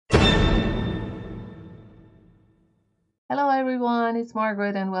Hello everyone, it's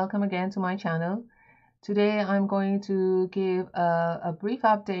Margaret and welcome again to my channel. Today I'm going to give a brief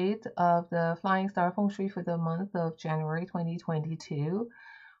update of the Flying Star Feng Shui for the month of January 2022.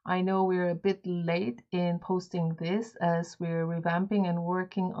 I know we're a bit late in posting this as we're revamping and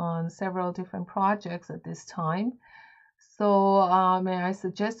working on several different projects at this time. So may I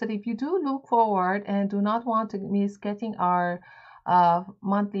suggest that if you do look forward and do not want to miss getting our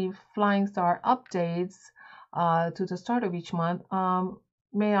monthly Flying Star updates to the start of each month,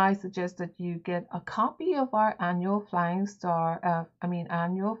 may I suggest that you get a copy of our annual Flying Star,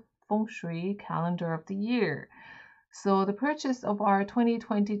 annual Feng Shui calendar of the year. So the purchase of our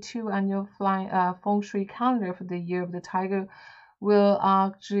 2022 annual Feng Shui calendar for the year of the Tiger will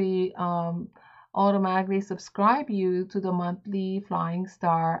actually automatically subscribe you to the monthly Flying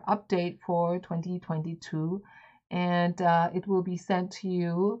Star update for 2022, and it will be sent to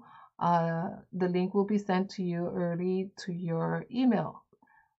you. The link will be sent to you early to your email.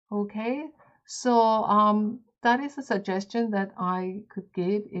 Okay, so that is a suggestion that I could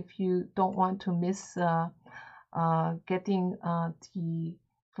give if you don't want to miss getting the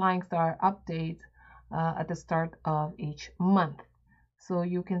Flying Star update at the start of each month. So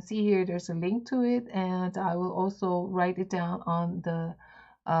you can see here there's a link to it, and I will also write it down on the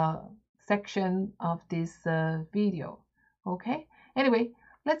section of this video. Okay, anyway,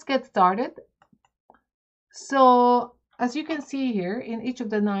 let's get started. So as you can see here, in each of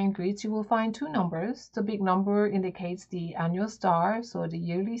the 9 grids, you will find 2 numbers. The big number indicates the annual star, so the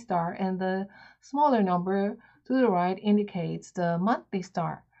yearly star, and the smaller number to the right indicates the monthly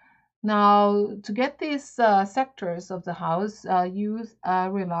star. Now, to get these sectors of the house, use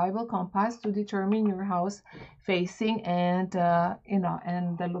a reliable compass to determine your house facing and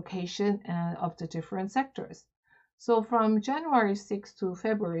and the location of the different sectors. So from January 6 to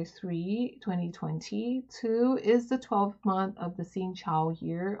February 3, 2022 is the 12th month of the Xin Chao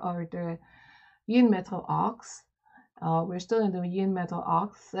year, or the Yin Metal Ox. We're still in the Yin Metal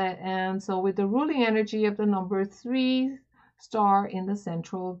Ox, and so with the ruling energy of the number 3 star in the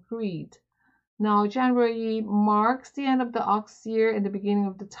central grid. Now, January marks the end of the Ox year and the beginning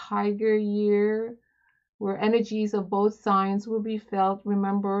of the Tiger year, where energies of both signs will be felt.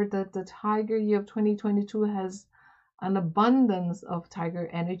 Remember that the Tiger year of 2022 has an abundance of Tiger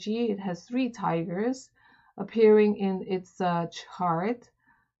energy. It has 3 tigers appearing in its chart.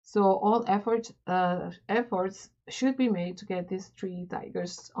 So all efforts should be made to get these 3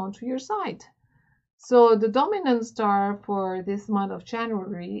 tigers onto your side. So the dominant star for this month of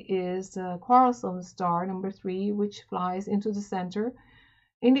January is the quarrelsome star number 3, which flies into the center,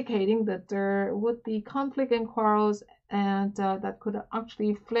 indicating that there would be conflict and quarrels, and that could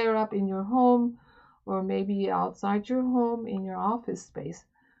actually flare up in your home or maybe outside your home in your office space.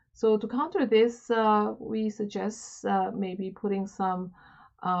 So to counter this, we suggest maybe putting some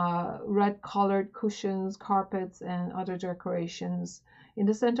red colored cushions, carpets, and other decorations in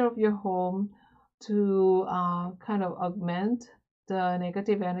the center of your home to kind of augment the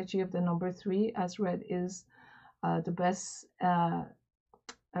negative energy of the number 3, as red is the best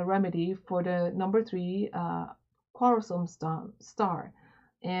remedy for the number 3 quarrelsome star.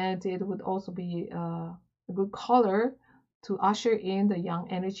 And it would also be a good color to usher in the young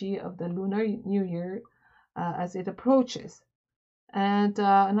energy of the Lunar New Year as it approaches. And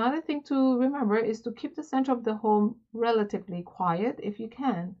another thing to remember is to keep the center of the home relatively quiet if you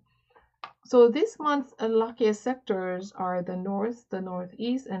can. So this month's luckiest sectors are the north, the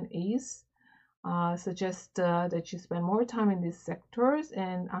northeast, and east. Suggest that you spend more time in these sectors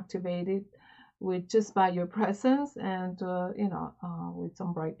and activate it with just by your presence and with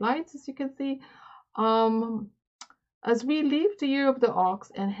some bright lights, as you can see. As we leave the year of the ox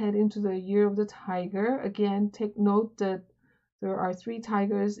and head into the year of the tiger, again, take note that there are 3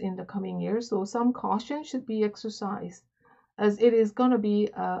 tigers in the coming year, so some caution should be exercised, as it is going to be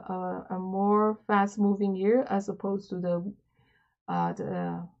a more fast-moving year as opposed to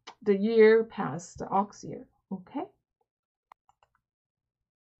the year past, the ox year. Okay.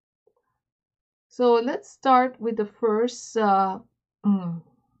 So let's start with the first sector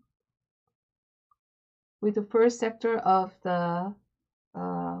of the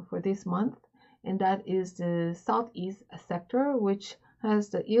for this month, and that is the southeast sector, which has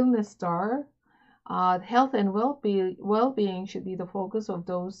the illness star. Health and well-being should be the focus of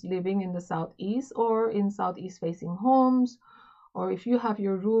those living in the southeast or in southeast facing homes, or if you have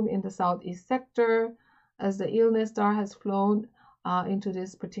your room in the southeast sector, as the illness star has flown into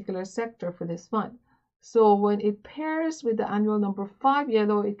this particular sector for this month. So when it pairs with the annual number 5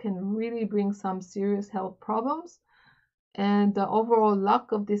 yellow, it can really bring some serious health problems. And the overall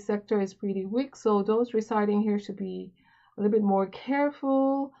luck of this sector is pretty weak, so those residing here should be little bit more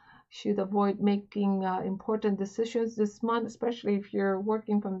careful, should avoid making important decisions this month, especially if you're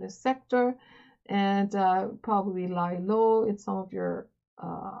working from this sector, and probably lie low in some of your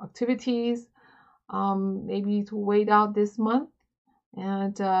activities. Maybe to wait out this month,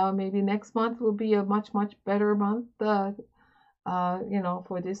 and maybe next month will be a much, much better month, for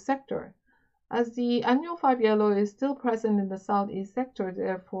this sector. As the annual 5 yellow is still present in the southeast sector,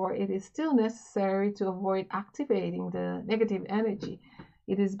 therefore it is still necessary to avoid activating the negative energy.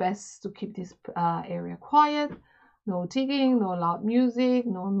 It is best to keep this area quiet, no digging, no loud music,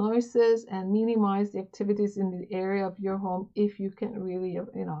 no noises, and minimize the activities in the area of your home if you can really,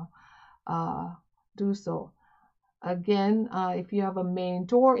 do so. Again, if you have a main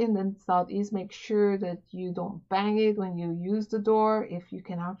door in the southeast, make sure that you don't bang it when you use the door. If you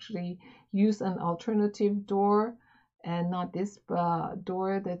can actually use an alternative door and not this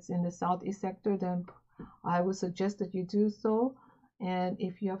door that's in the southeast sector, then I would suggest that you do so. And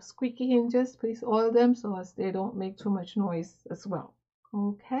if you have squeaky hinges, please oil them so as they don't make too much noise as well.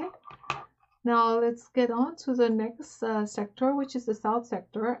 Okay. Now let's get on to the next sector, which is the south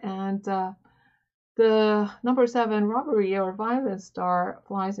sector. And the number 7 robbery or violence star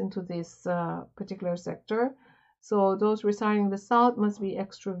flies into this particular sector. So those residing in the south must be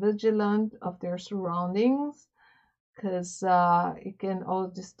extra vigilant of their surroundings, because it can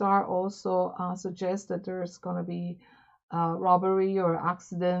the star also suggests that there's going to be robbery or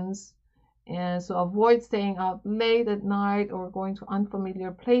accidents. And so avoid staying out late at night or going to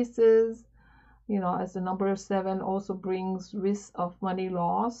unfamiliar places, as the number 7 also brings risk of money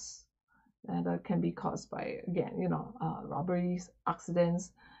loss, and that can be caused by, again, robberies,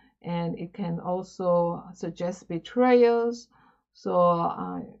 accidents, and it can also suggest betrayals. So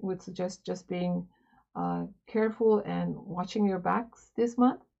I would suggest just being careful and watching your backs this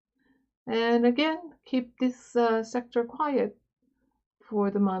month. And again, keep this sector quiet for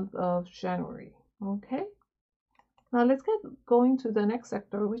the month of January. Okay. Now let's get going to the next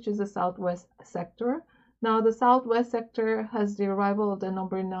sector, which is the southwest sector. Now the southwest sector has the arrival of the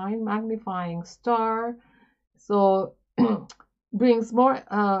number 9 magnifying star. So brings more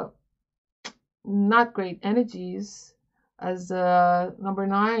not great energies, as number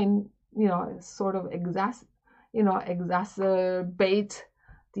 9, sort of exacerbate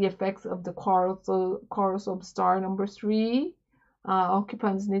the effects of the quarrelsome star number 3.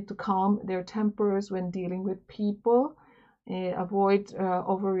 Occupants need to calm their tempers when dealing with people. Avoid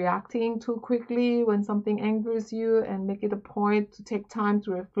overreacting too quickly when something angers you, and make it a point to take time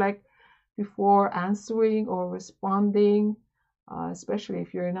to reflect before answering or responding, especially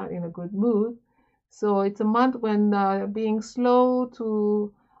if you're not in a good mood. So it's a month when being slow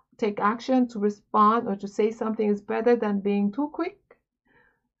to take action, to respond, or to say something is better than being too quick.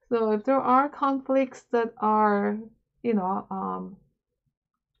 So if there are conflicts that are,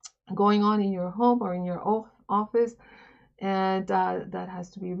 going on in your home or in your office, and that has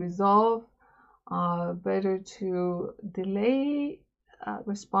to be resolved, better to delay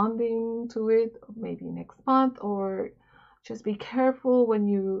responding to it, maybe next month, or just be careful when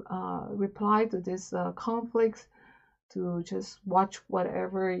you reply to this conflicts, to just watch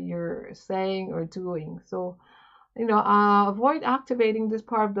whatever you're saying or doing. So avoid activating this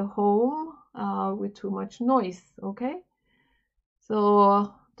part of the home with too much noise. Okay,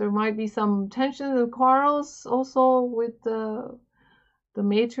 so there might be some tension and quarrels also with the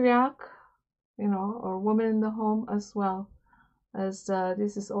matriarch, or woman in the home, as well as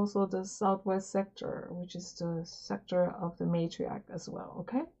this is also the southwest sector, which is the sector of the matriarch as well.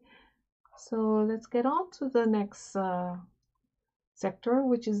 Okay, so let's get on to the next sector,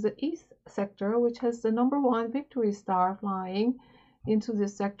 which is the east sector, which has the number 1 victory star flying into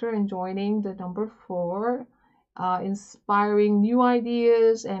this sector and joining the number 4, inspiring new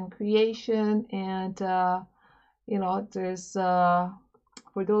ideas and creation. And there's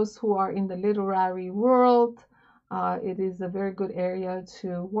for those who are in the literary world, it is a very good area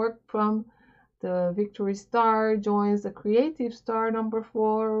to work from. The victory star joins the creative star number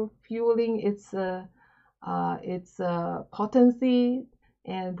 4, fueling its potency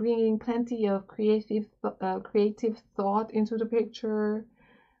and bringing plenty of creative thought into the picture.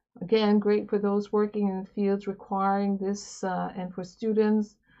 Again, great for those working in fields requiring this, and for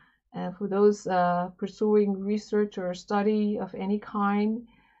students, and for those pursuing research or study of any kind.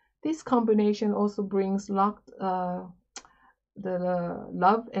 This combination also brings luck, the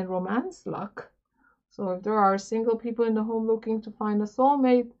love and romance luck. So if there are single people in the home looking to find a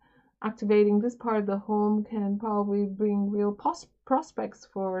soulmate, activating this part of the home can probably bring real prospects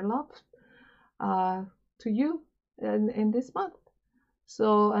for love to you in this month.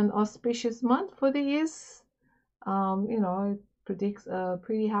 So an auspicious month for the East It predicts a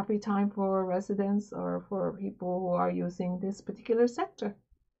pretty happy time for residents or for people who are using this particular sector.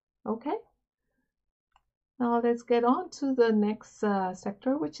 Okay, now let's get on to the next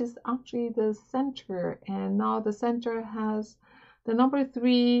sector, which is actually the center. And now the center has the number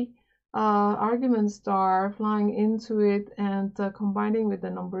 3 argument star flying into it, and combining with the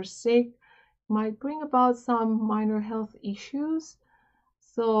number 6 might bring about some minor health issues.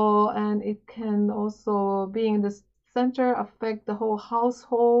 So, and it can also, being in the center, affect the whole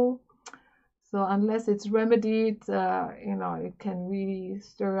household. So unless it's remedied, it can really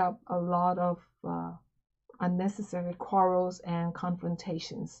stir up a lot of unnecessary quarrels and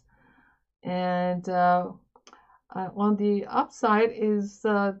confrontations. And on the upside is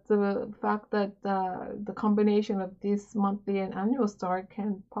the fact that the combination of this monthly and annual star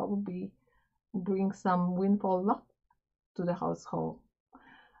can probably bring some windfall luck to the household.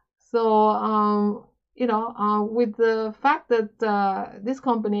 So, with the fact that this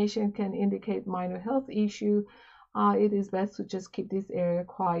combination can indicate minor health issue, it is best to just keep this area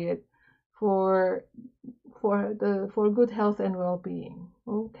quiet for for good health and well-being.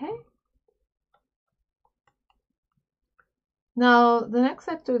 Okay. Now, the next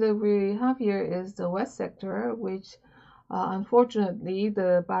sector that we have here is the west sector, which unfortunately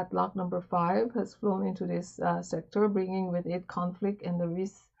the bad luck number 5 has flown into this sector, bringing with it conflict and the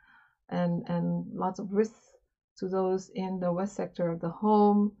risk and lots of risks to those in the west sector of the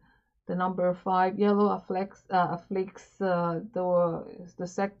home. The number 5 yellow afflicts the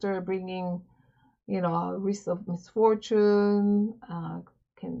sector, bringing risk of misfortune.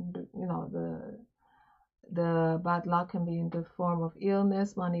 Can the bad luck can be in the form of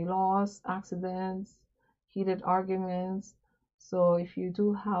illness, money loss, accidents, heated arguments. So if you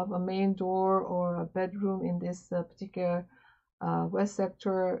do have a main door or a bedroom in this particular west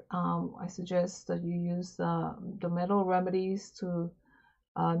sector, I suggest that you use the metal remedies to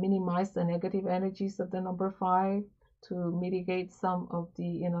minimize the negative energies of the number 5, to mitigate some of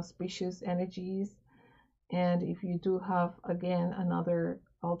the inauspicious energies. And if you do have, again, another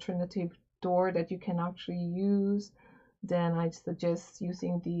alternative door that you can actually use, then I suggest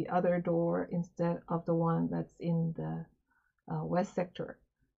using the other door instead of the one that's in the west sector.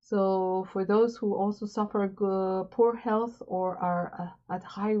 So for those who also suffer poor health or are at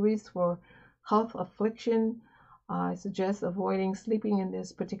high risk for health affliction, I suggest avoiding sleeping in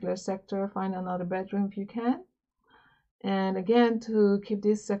this particular sector. Find another bedroom if you can. And again, to keep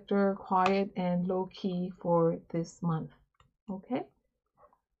this sector quiet and low key for this month. Okay.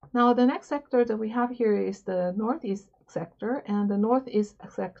 Now the next sector that we have here is the northeast sector, and the northeast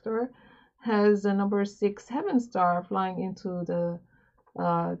sector has the number 6 heaven star flying into the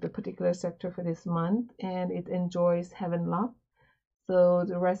particular sector for this month, and it enjoys heaven luck. So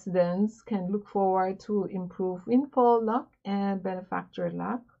the residents can look forward to improved windfall luck and benefactor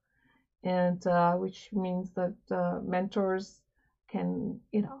luck, and which means that mentors can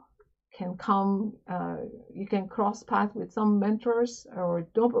come. You can cross paths with some mentors or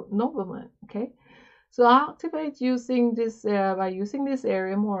noblemen. Okay, so activate using this by using this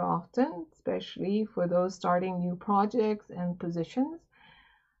area more often, especially for those starting new projects and positions.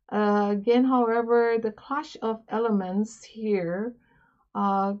 Again, however, the clash of elements here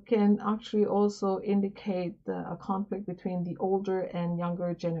can actually also indicate a conflict between the older and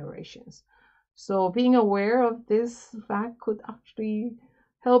younger generations. So being aware of this fact could actually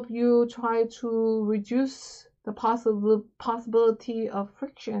help you try to reduce the possibility of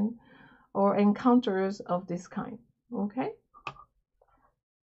friction or encounters of this kind. Okay.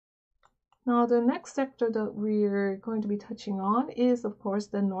 Now the next sector that we're going to be touching on is, of course,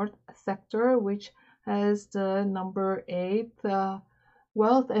 the north sector, which has the number 8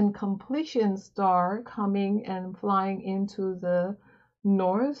 wealth and completion star coming and flying into the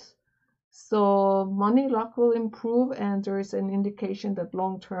north. So money luck will improve, and there is an indication that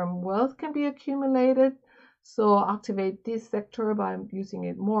long-term wealth can be accumulated. So activate this sector by using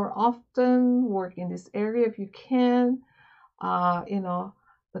it more often. Work in this area if you can.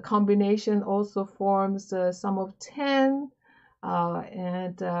 The combination also forms the sum of 10,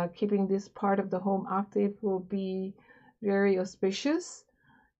 and keeping this part of the home active will be very auspicious.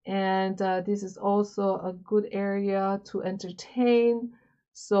 And this is also a good area to entertain.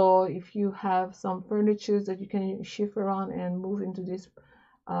 So if you have some furniture that you can shift around and move into this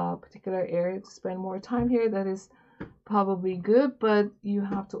particular area to spend more time here, that is probably good. But you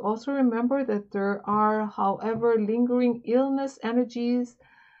have to also remember that there are, however, lingering illness energies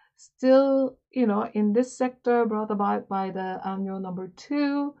still, in this sector brought about by the annual number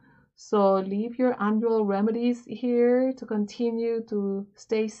 2. So leave your annual remedies here to continue to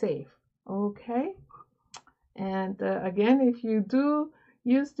stay safe. Okay. And again, if you do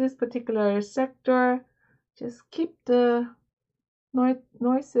use this particular sector, just keep the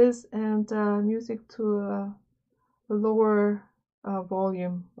noises and music to a lower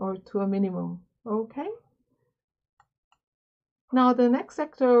volume or to a minimum. Okay. Now the next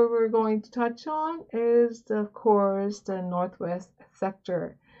sector we're going to touch on is, of course, the Northwest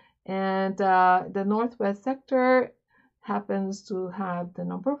sector. And the Northwest sector happens to have the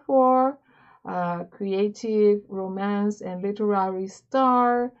number 4, creative, romance, and literary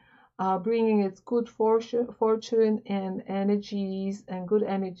star, bringing its good fortune and energies and good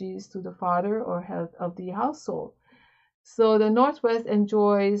energies to the father or head of the household. So the Northwest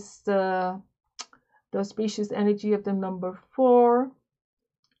enjoys the auspicious energy of the number 4,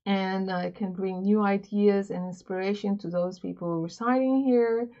 and it can bring new ideas and inspiration to those people residing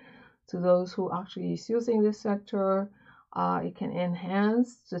here, to those who actually is using this sector. It can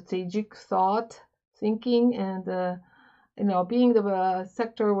enhance strategic thought, thinking, and being the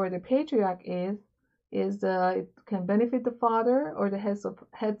sector where the patriarch is it can benefit the father or the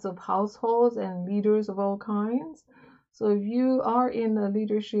heads of households and leaders of all kinds. So if you are in a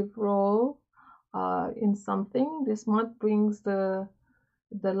leadership role in something, this month brings the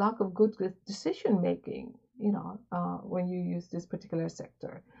lack of good decision making, when you use this particular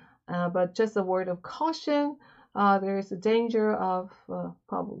sector. But just a word of caution, there is a danger of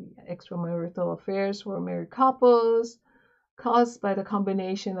probably extramarital affairs for married couples caused by the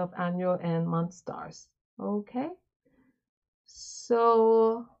combination of annual and month stars. Okay,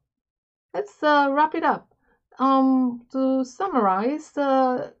 so let's wrap it up. To summarize,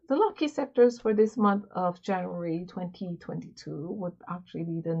 the lucky sectors for this month of January 2022 would actually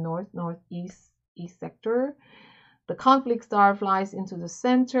be the northeast sector. The conflict star flies into the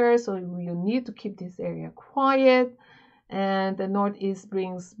center, so you need to keep this area quiet. And the northeast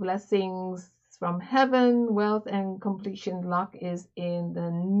brings blessings from heaven, wealth and completion. Luck is in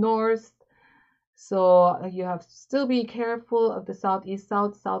the north. So you have to still be careful of the southeast,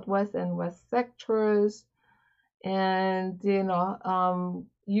 southwest, and west sectors. And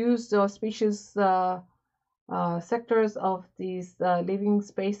use the auspicious sectors of these living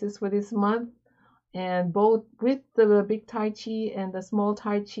spaces for this month, and both with the big Tai Chi and the small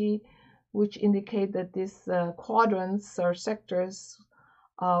Tai Chi, which indicate that these quadrants or sectors,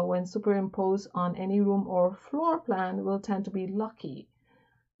 when superimposed on any room or floor plan, will tend to be lucky.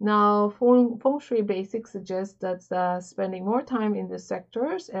 Now, feng shui basics suggest that spending more time in the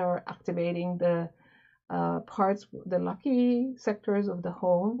sectors or activating the the lucky sectors of the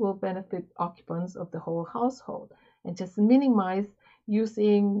home will benefit occupants of the whole household, and just minimize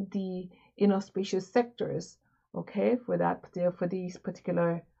using the inauspicious sectors, okay, for these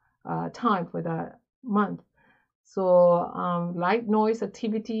particular time for that month. So light, noise,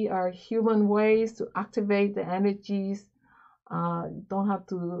 activity are human ways to activate the energies. Don't have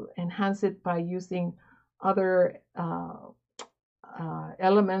to enhance it by using other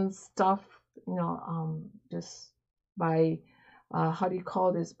elements, stuff, just by how do you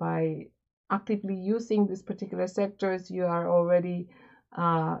call this, by actively using these particular sectors, you are already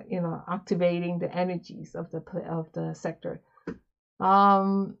activating the energies of the sector.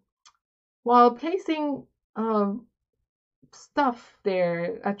 While placing stuff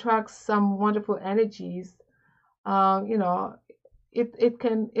there attracts some wonderful energies, it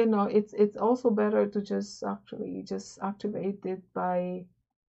can, it's also better to just activate it by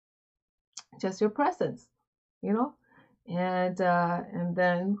just your presence, and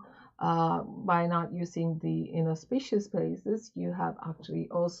then by not using the inauspicious places, you have actually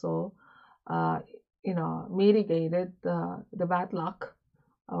also mitigated the bad luck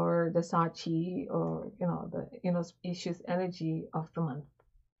or the sachi, or the inauspicious energy of the month.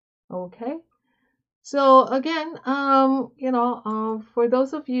 Okay, so again, for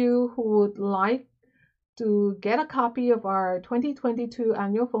those of you who would like to get a copy of our 2022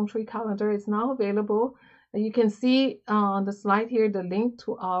 annual feng shui calendar, is now available. You can see on the slide here the link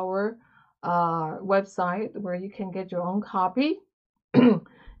to our website where you can get your own copy.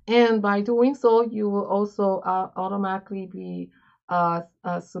 And by doing so, you will also automatically be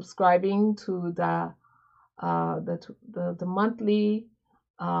subscribing to the monthly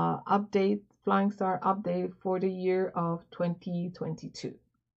update, Flying Star update for the year of 2022.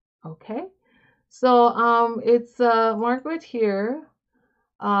 Okay, so it's Margaret here,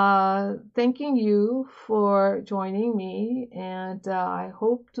 thanking you for joining me, and I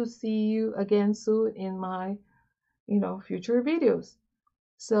hope to see you again soon in my future videos.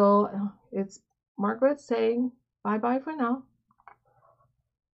 So it's Margaret saying bye bye for now.